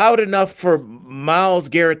loud enough for Myles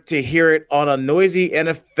Garrett to hear it on a noisy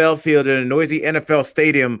NFL field in a noisy NFL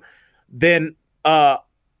stadium, then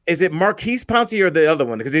is it Marquise Pouncey or the other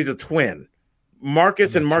one? Because he's a twin.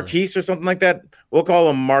 Marcus and Marquise or something like that. We'll call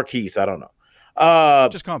him Marquise. I don't know.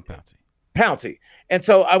 Just call him Pouncey. Pouncey. And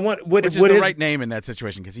so I want which is the right name in that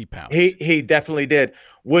situation because he pounced. He definitely did.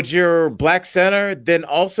 Would your black center then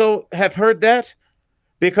also have heard that?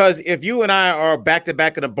 Because if you and I are back to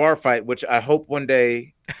back in a bar fight, which I hope one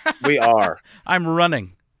day we are, I'm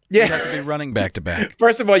running. Yeah, you'd have to be running back to back.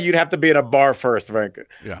 First of all, you'd have to be in a bar first, Frank.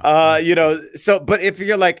 Yeah. So but if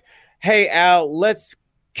you're like, hey Al, let's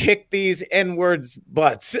kick these N-words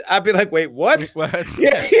butts, I'd be like, wait, what?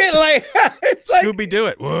 Yeah, it's like Scooby do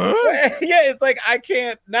it. What? Yeah, it's like I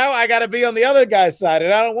can't now. I got to be on the other guy's side,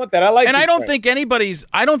 and I don't want that. I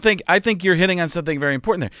think you're hitting on something very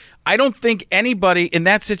important there. I don't think anybody in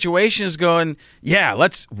that situation is going, yeah,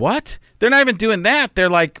 what? They're not even doing that. They're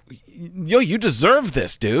like, yo, you deserve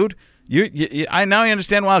this, dude. I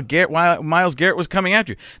understand why Myles Garrett was coming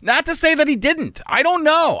after you. Not to say that he didn't. I don't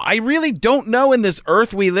know. I really don't know in this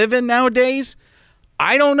earth we live in nowadays.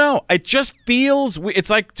 I don't know. It just feels it's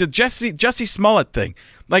like the Jussie Smollett thing.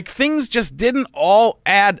 Like things just didn't all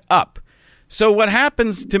add up. So what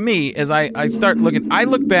happens to me is I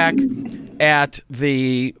look back at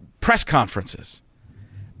the press conferences.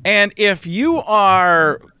 And if you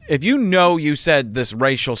said this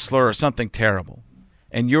racial slur or something terrible,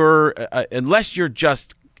 and you're unless you're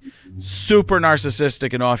just super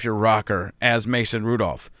narcissistic and off your rocker as Mason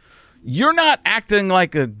Rudolph, you're not acting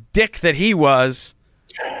like a dick that he was.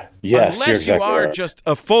 Yes, unless you're exactly you are right. Just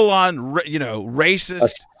a full-on, racist, a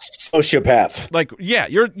sociopath. Like, yeah,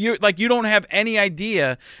 you like you don't have any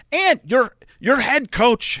idea, and your head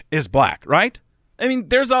coach is black, right? I mean,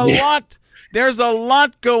 there's a lot. There's a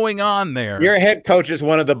lot going on there. Your head coach is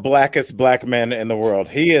one of the blackest black men in the world.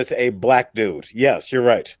 He is a black dude. Yes, you're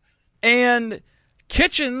right. And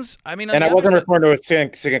Kitchens, I mean, and I wasn't referring to his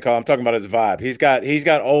second call. I'm talking about his vibe. He's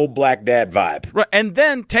got old black dad vibe. Right. And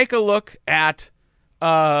then take a look at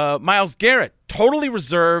Myles Garrett, totally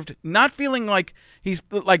reserved, not feeling like he's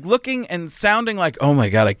like looking and sounding like, oh my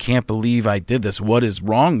God, I can't believe I did this. What is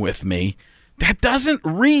wrong with me? That doesn't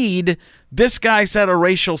read, this guy said a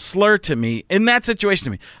racial slur to me in that situation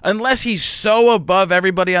to me, unless he's so above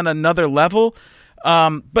everybody on another level.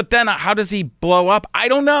 But then how does he blow up? I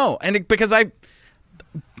don't know. And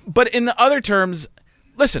but in the other terms,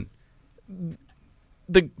 listen,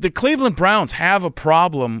 the Cleveland Browns have a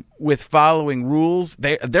problem with following rules.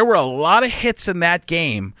 There were a lot of hits in that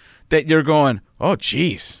game that you're going, oh,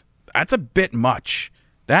 geez, that's a bit much.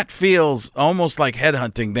 That feels almost like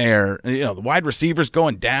headhunting there. You know, the wide receivers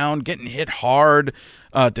going down, getting hit hard,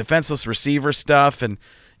 defenseless receiver stuff, and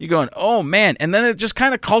you're going, oh, man. And then it just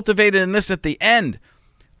kind of cultivated in this at the end.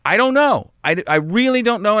 I don't know. I really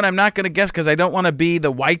don't know, and I'm not going to guess because I don't want to be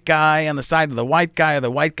the white guy on the side of the white guy or the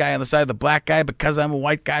white guy on the side of the black guy because I'm a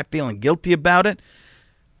white guy feeling guilty about it.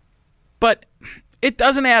 But it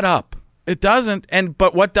doesn't add up. It doesn't.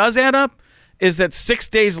 But what does add up is that 6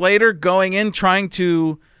 days later, going in trying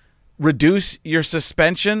to reduce your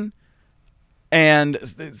suspension and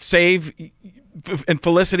save and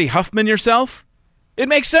Felicity Huffman yourself, it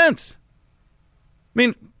makes sense. I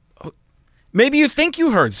mean, maybe you think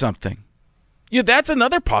you heard something. Yeah, that's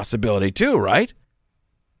another possibility too, right?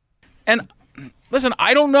 And listen,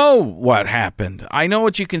 I don't know what happened. I know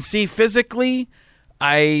what you can see physically.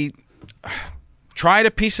 I try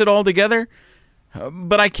to piece it all together,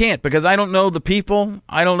 but I can't because I don't know the people.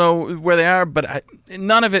 I don't know where they are, but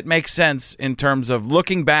none of it makes sense in terms of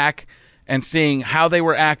looking back and seeing how they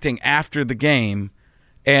were acting after the game.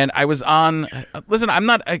 And I was on. Listen, I'm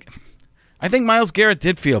not. I think Myles Garrett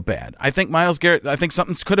did feel bad. I think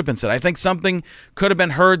something could have been said. I think something could have been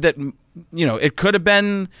heard that, it could have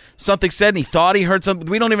been something said and he thought he heard something.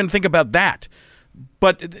 We don't even think about that.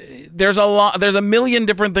 But there's a million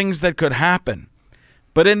different things that could happen.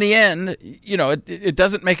 But in the end, it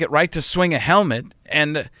doesn't make it right to swing a helmet.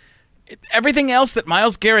 And everything else that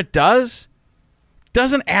Myles Garrett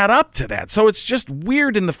doesn't add up to that. So it's just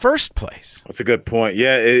weird in the first place. That's a good point.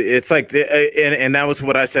 Yeah, it's like, and that was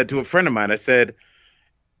what I said to a friend of mine. I said,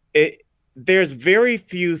 there's very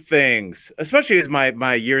few things, especially as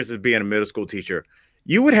my years as being a middle school teacher,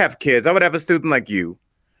 you would have kids. I would have a student like you,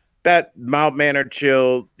 that mild-mannered,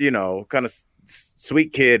 chill, kind of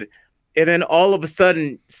sweet kid. And then all of a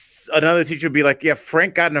sudden, another teacher would be like, yeah,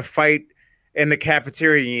 Frank got in a fight in the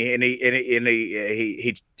cafeteria, and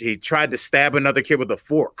he tried to stab another kid with a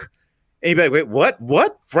fork. And you'd be like, wait,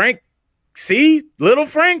 what? Frank? See, little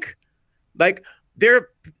Frank? Like, there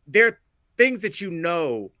are things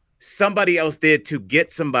that somebody else did to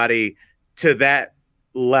get somebody to that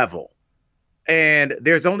level. And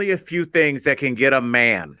there's only a few things that can get a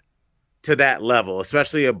man to that level,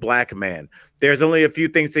 especially a black man. There's only a few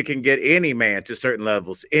things that can get any man to certain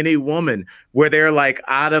levels, any woman, where they're like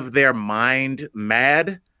out of their mind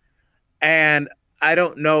mad. And I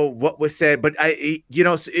don't know what was said, but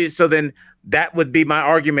so then that would be my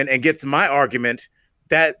argument and gets my argument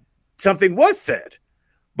that something was said.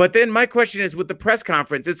 But then my question is, with the press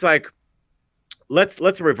conference, it's like,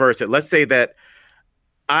 let's reverse it. Let's say that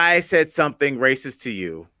I said something racist to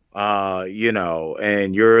you,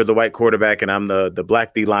 and you're the white quarterback and I'm the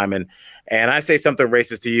black D lineman, and I say something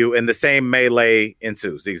racist to you, and the same melee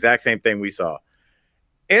ensues, the exact same thing we saw.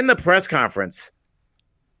 In the press conference,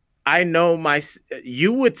 I know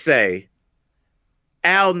you would say,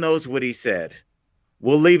 Al knows what he said.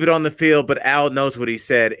 We'll leave it on the field, but Al knows what he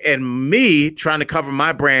said. And me trying to cover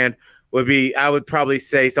my brand I would probably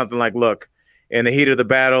say something like, look, in the heat of the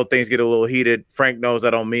battle, things get a little heated. Frank knows I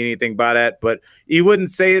don't mean anything by that, but you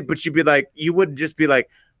wouldn't say it, but you wouldn't just be like,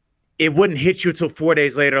 it wouldn't hit you till 4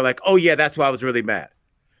 days later. Like, oh yeah, that's why I was really mad.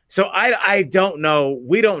 So I don't know.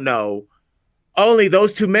 We don't know. Only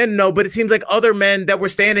those two men know, but it seems like other men that were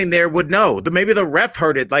standing there would know. Maybe the ref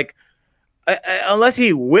heard it. Like, unless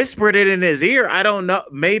he whispered it in his ear, I don't know.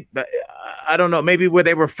 Maybe I don't know. Maybe where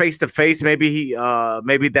they were face to face, maybe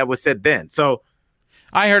maybe that was said then. So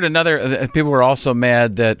I heard people were also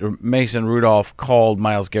mad that Mason Rudolph called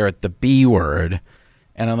Myles Garrett the B word.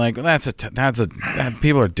 And I'm like,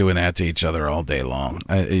 people are doing that to each other all day long.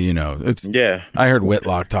 Yeah. I heard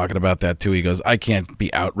Whitlock talking about that too. He goes, I can't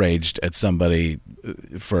be outraged at somebody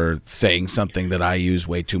for saying something that I use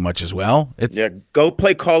way too much as well. Go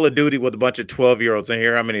play Call of Duty with a bunch of 12-year-olds and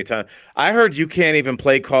hear how many times. I heard you can't even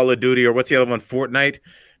play Call of Duty, or what's the other one, Fortnite,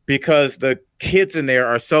 because the kids in there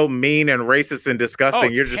are so mean and racist and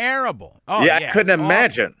disgusting. Oh, it's terrible. Oh, yeah, I couldn't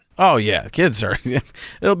imagine. Oh, yeah. Kids are.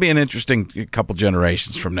 It'll be an interesting couple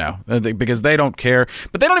generations from now because they don't care.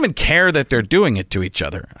 But they don't even care that they're doing it to each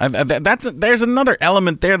other. There's another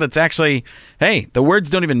element there that's actually, hey, the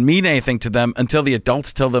words don't even mean anything to them until the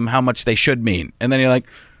adults tell them how much they should mean. And then you're like,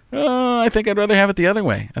 oh, I think I'd rather have it the other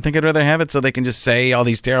way. I think I'd rather have it so they can just say all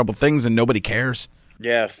these terrible things and nobody cares.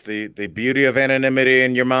 Yes, the beauty of anonymity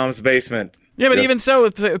in your mom's basement. Yeah, but even so,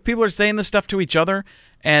 if people are saying this stuff to each other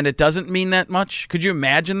and it doesn't mean that much, could you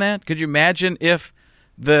imagine that? Could you imagine if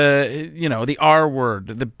the R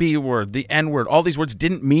word, the B word, the N word, all these words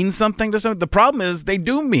didn't mean something to someone? The problem is they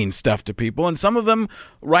do mean stuff to people, and some of them,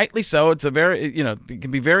 rightly so. It's it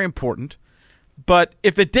can be very important. But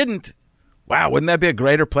if it didn't, wow, wouldn't that be a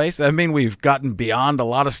greater place? That mean we've gotten beyond a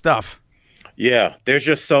lot of stuff. Yeah, there's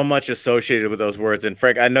just so much associated with those words. And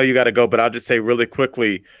Frank, I know you got to go, but I'll just say really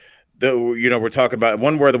quickly, we're talking about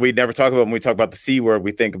one word that we never talk about when we talk about the C word.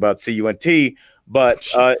 We think about CUNT. But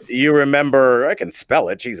you remember, I can spell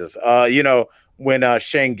it, Jesus. When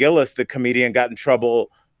Shane Gillis, the comedian, got in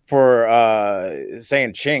trouble for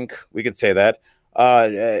saying chink, we could say that,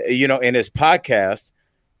 in his podcast,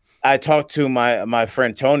 I talked to my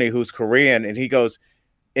friend Tony, who's Korean, and he goes,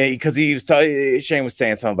 because Shane was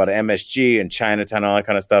saying something about MSG and Chinatown and all that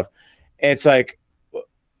kind of stuff. And it's like,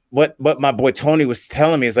 what my boy Tony was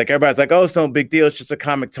telling me is like, everybody's like, oh, it's no big deal. It's just a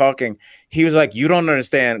comic talking. He was like, you don't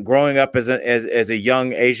understand. Growing up as a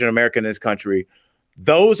young Asian American in this country,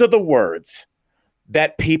 those are the words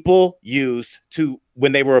that people use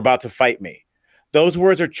when they were about to fight me. Those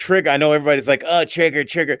words are triggered. I know everybody's like, oh,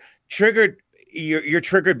 triggered. You're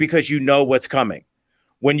triggered because you know what's coming.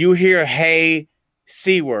 When you hear, hey,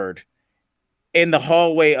 C word in the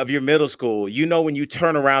hallway of your middle school, you know, when you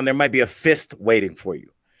turn around, there might be a fist waiting for you.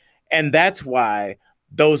 And that's why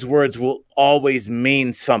those words will always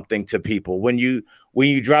mean something to people. When you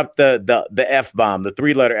drop the F-bomb, the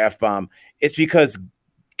 3-letter F-bomb, it's because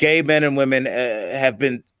gay men and women have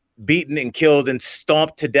been beaten and killed and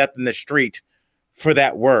stomped to death in the street for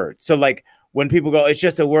that word. So like when people go, it's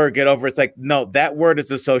just a word, get over it. It's like, no, that word is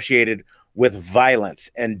associated with violence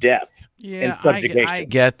and death and subjugation. I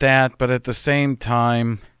get that, but at the same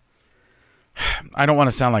time, I don't want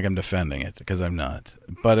to sound like I'm defending it because I'm not,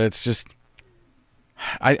 but it's just,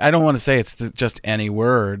 I don't want to say it's just any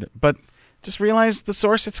word, but just realize the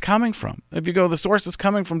source it's coming from. If you go, the source it's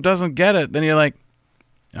coming from doesn't get it, then you're like,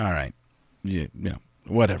 all right, you know,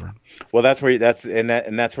 whatever. Well, that's where that's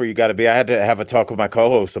where you got to be. I had to have a talk with my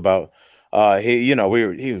co-host about, we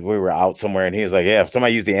were out somewhere and he was like, yeah, if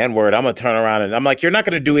somebody used the N-word, I'm going to turn around, and I'm like, you're not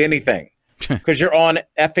going to do anything. Because you're on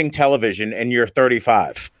effing television and you're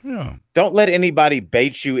 35. Yeah. Don't let anybody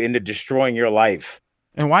bait you into destroying your life.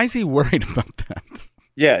 And why is he worried about that?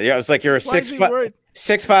 Yeah. It's like you're a 6'5"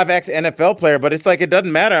 NFL player, but it's like it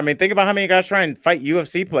doesn't matter. I mean, think about how many guys try and fight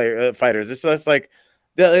UFC fighters. It's just like.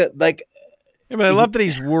 Yeah, but I love that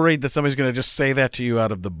he's worried that somebody's going to just say that to you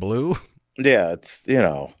out of the blue. Yeah, it's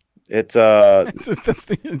Well,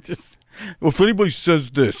 if anybody says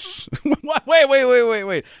this,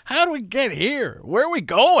 wait. How do we get here? Where are we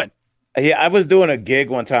going? Yeah, I was doing a gig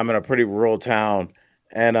one time in a pretty rural town,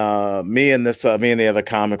 and me and the other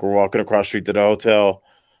comic were walking across the street to the hotel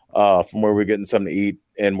from where we were getting something to eat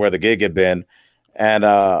and where the gig had been, and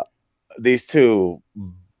these two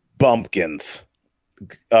bumpkins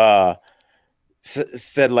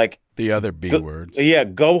said like the other B words. Yeah,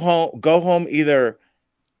 go home. Either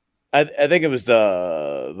I think it was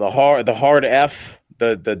the hard F,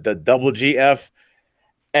 the double GF,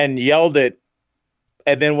 and yelled it,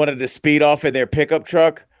 and then wanted to speed off in their pickup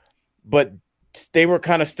truck, but they were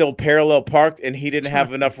kind of still parallel parked, and he didn't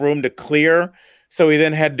have enough room to clear, so he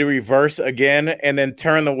then had to reverse again and then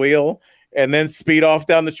turn the wheel and then speed off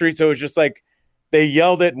down the street. So it was just like they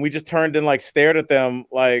yelled it, and we just turned and like stared at them,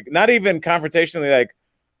 like not even confrontationally, like,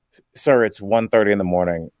 "Sir, it's 1:30 in the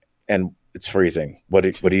morning and it's freezing. What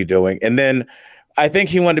are you doing?" And then I think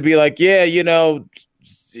he wanted to be like, yeah,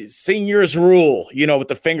 seniors rule, with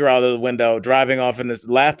the finger out of the window, driving off and is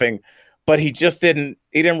laughing. But he didn't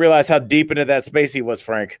realize how deep into that space he was,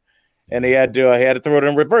 Frank. And he had to throw it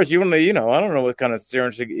in reverse. I don't know what kind of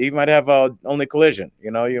steering. He might have only collision,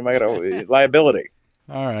 you might have liability.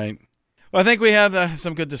 All right. Well, I think we had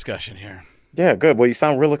some good discussion here. Yeah, good. Well, you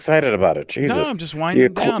sound real excited about it. Jesus. No, I'm just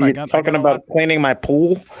winding down. You're talking about cleaning my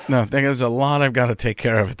pool? No, there's a lot I've got to take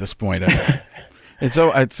care of at this point. It's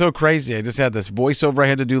so crazy. I just had this voiceover I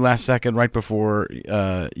had to do last second right before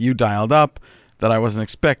you dialed up that I wasn't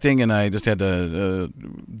expecting, and I just had to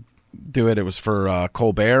do it. It was for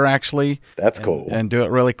Colbert, actually. That's cool. And do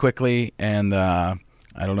it really quickly, and I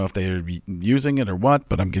don't know if they're using it or what,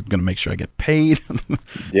 but I'm going to make sure I get paid.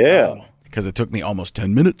 Yeah. Because it took me almost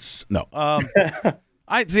 10 minutes. No.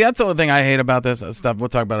 I see, that's the only thing I hate about this stuff. We'll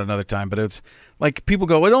talk about it another time. But it's like people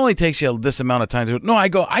go, it only takes you this amount of time to do it. No, I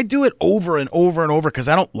do it over and over and over because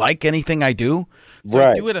I don't like anything I do. So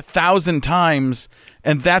right. I do it 1,000 times.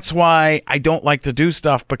 And that's why I don't like to do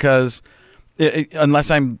stuff because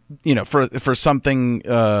unless I'm, for something,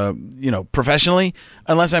 professionally,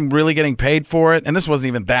 unless I'm really getting paid for it. And this wasn't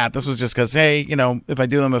even that. This was just because, hey, if I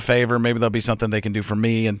do them a favor, maybe there'll be something they can do for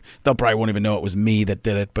me, and they'll probably won't even know it was me that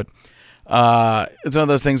did it. But it's one of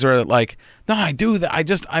those things where like, no, I do that.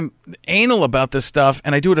 I'm anal about this stuff,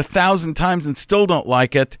 and I do it 1,000 times and still don't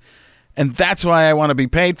like it. And that's why I want to be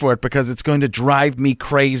paid for it, because it's going to drive me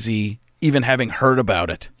crazy even having heard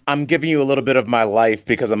about it. I'm giving you a little bit of my life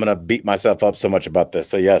because I'm going to beat myself up so much about this.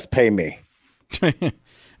 So yes, pay me.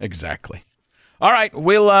 Exactly. All right,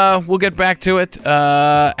 we'll get back to it.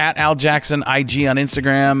 At Al Jackson IG on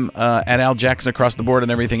Instagram, at Al Jackson across the board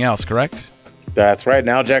and everything else. Correct? That's right.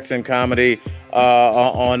 Now Jackson Comedy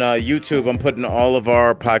on YouTube. I'm putting all of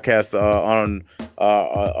our podcasts on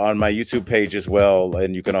my YouTube page as well,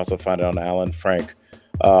 and you can also find it on Alan Frank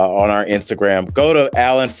on our Instagram. Go to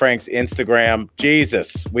Alan Frank's Instagram.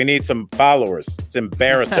 Jesus, we need some followers. It's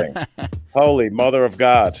embarrassing. Holy Mother of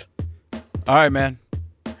God! All right, man.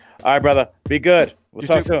 All right, brother. Be good. We'll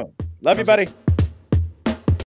talk soon. Love you, buddy.